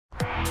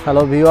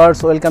Hello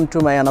viewers, welcome to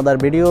my another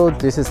video.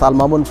 This is Al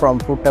Mamun from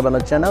Food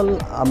Traveler channel.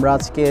 আমরা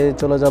আজকে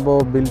চলে যাব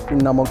বিলপিন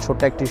নামক ছোট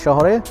একটি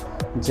শহরে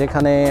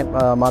যেখানে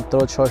মাত্র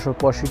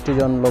 665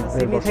 জন লোক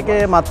থেকে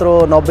মাত্র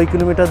 90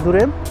 কিলোমিটার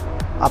দূরে।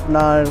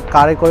 আপনার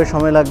কারে করে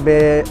সময় লাগবে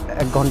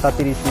 1 ঘন্টা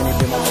 30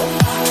 মিনিটের মতো।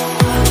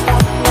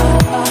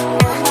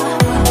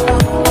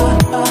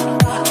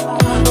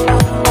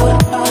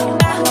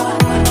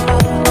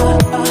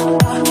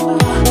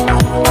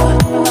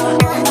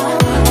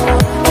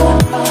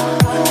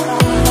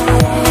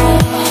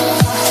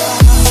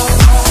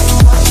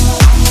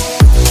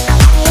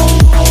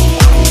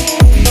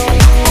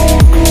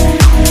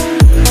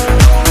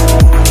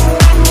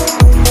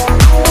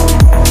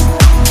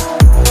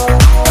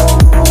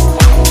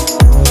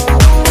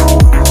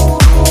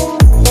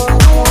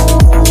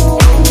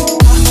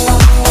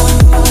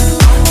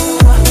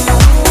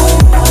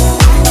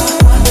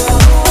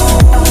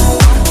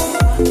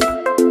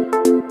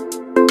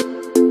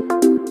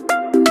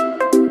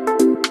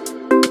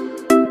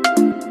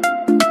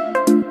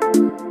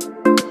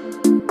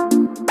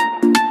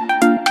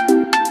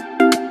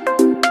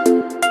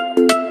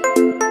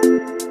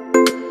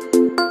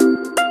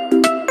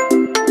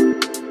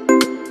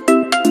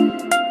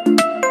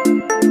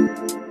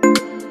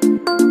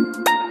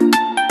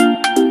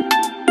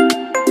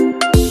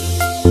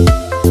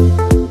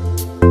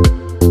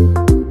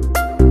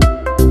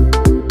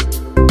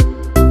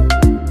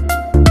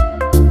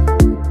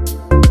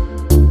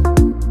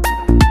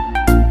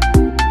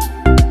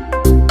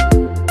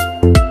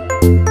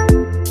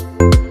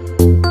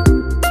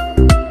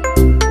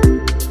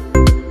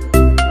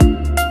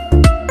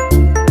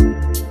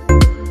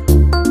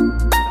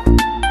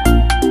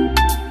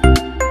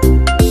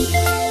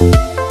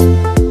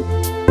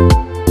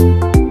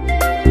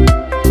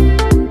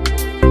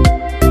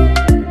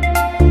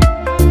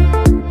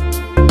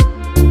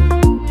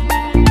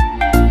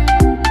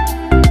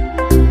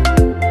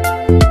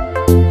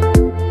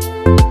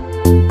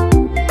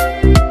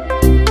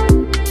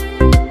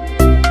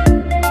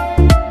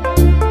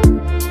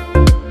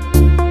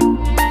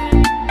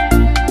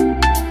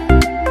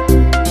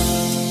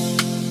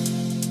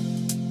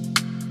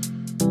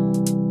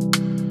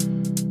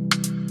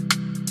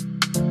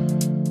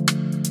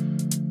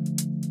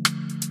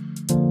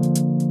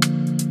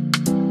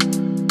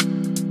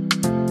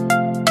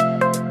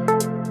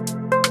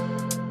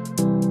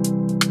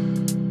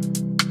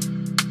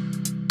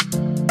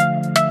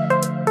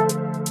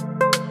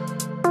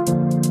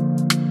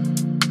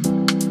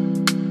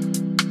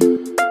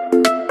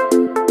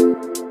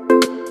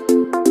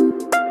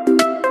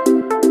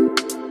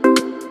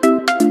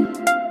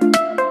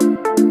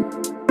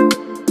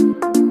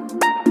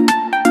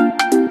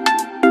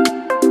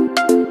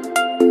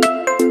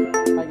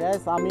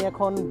 আমি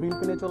এখন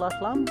বিলপিনে চলে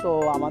আসলাম। তো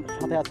আমাদের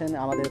সাথে আছেন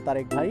আমাদের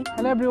তারেক ভাই।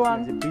 Hello everyone.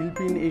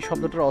 বিলপিন এই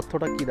শব্দটার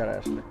অর্থটা কি দাঁড়ায়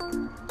আসলে?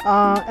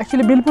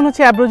 অ্যাকচুয়ালি বিলপিন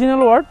হচ্ছে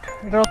অ্যাবরিজিনাল ওয়ার্ড,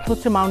 এটার অর্থ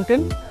হচ্ছে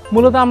মাউন্টেন।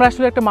 মূলত আমরা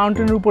আসলে একটা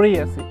মাউন্টেনের উপরেই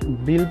আছি।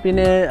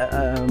 বিলপিনে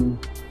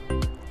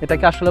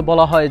এটাকে আসলে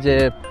বলা হয় যে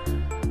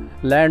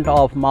ল্যান্ড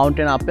অফ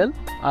মাউন্টেন আপেল।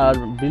 আর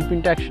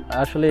বিলপিনটা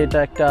আসলে এটা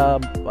একটা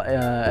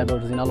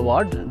অ্যাবরিজিনাল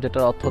ওয়ার্ড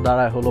যেটার অর্থ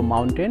দাঁড়ায় হলো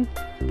মাউন্টেন।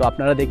 তো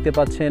আপনারা দেখতে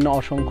পাচ্ছেন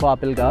অসংখ্য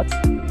আপেল গাছ।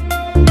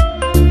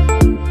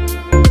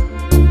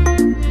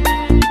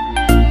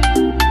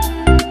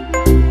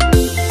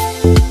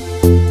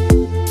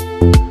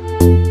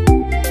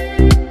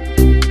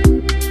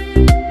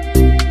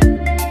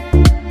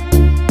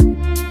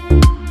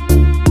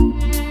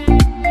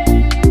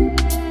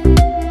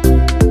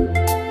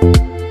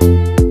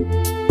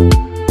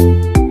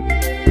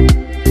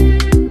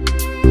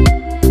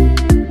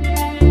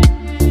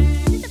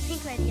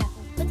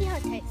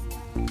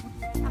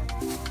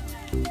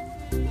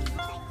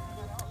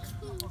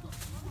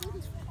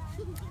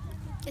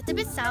 It's a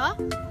bit sour,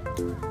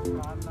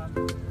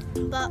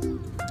 but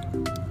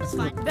it's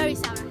fine. Very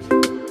sour.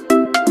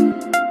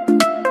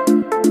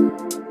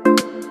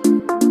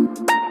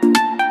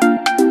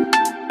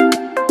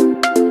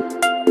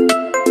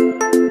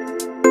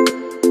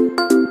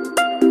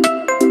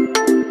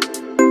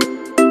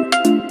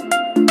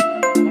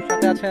 আমার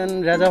সাথে আছেন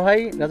রাজা ভাই।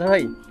 রাজা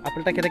ভাই,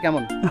 আপেলটা খেতে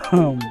কেমন?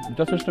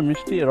 যথেষ্ট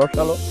মিষ্টি,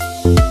 রসালো।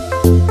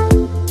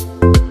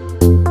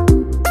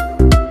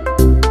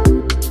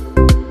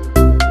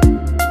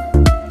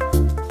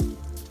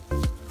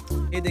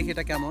 দেখি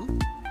এটা কেমন।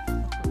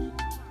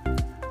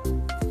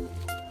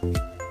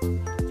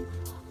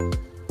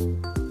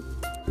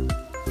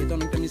 এটা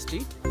অনেকটা মিষ্টি।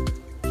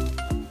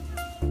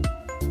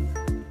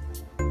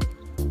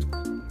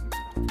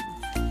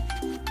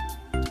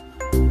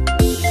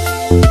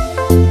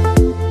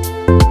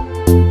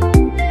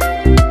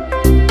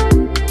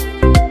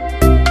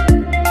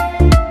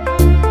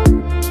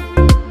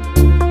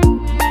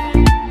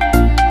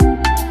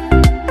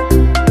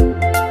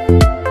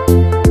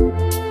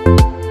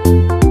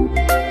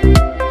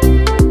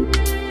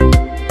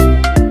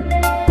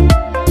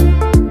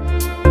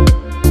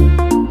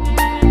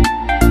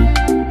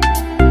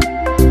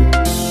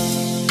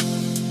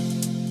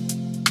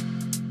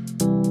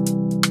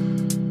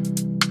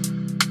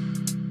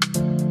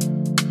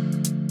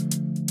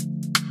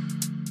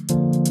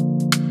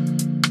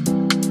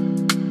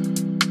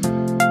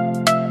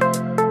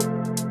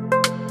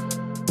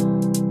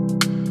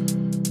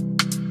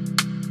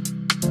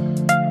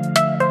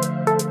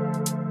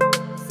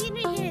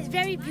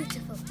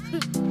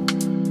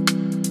 Huh.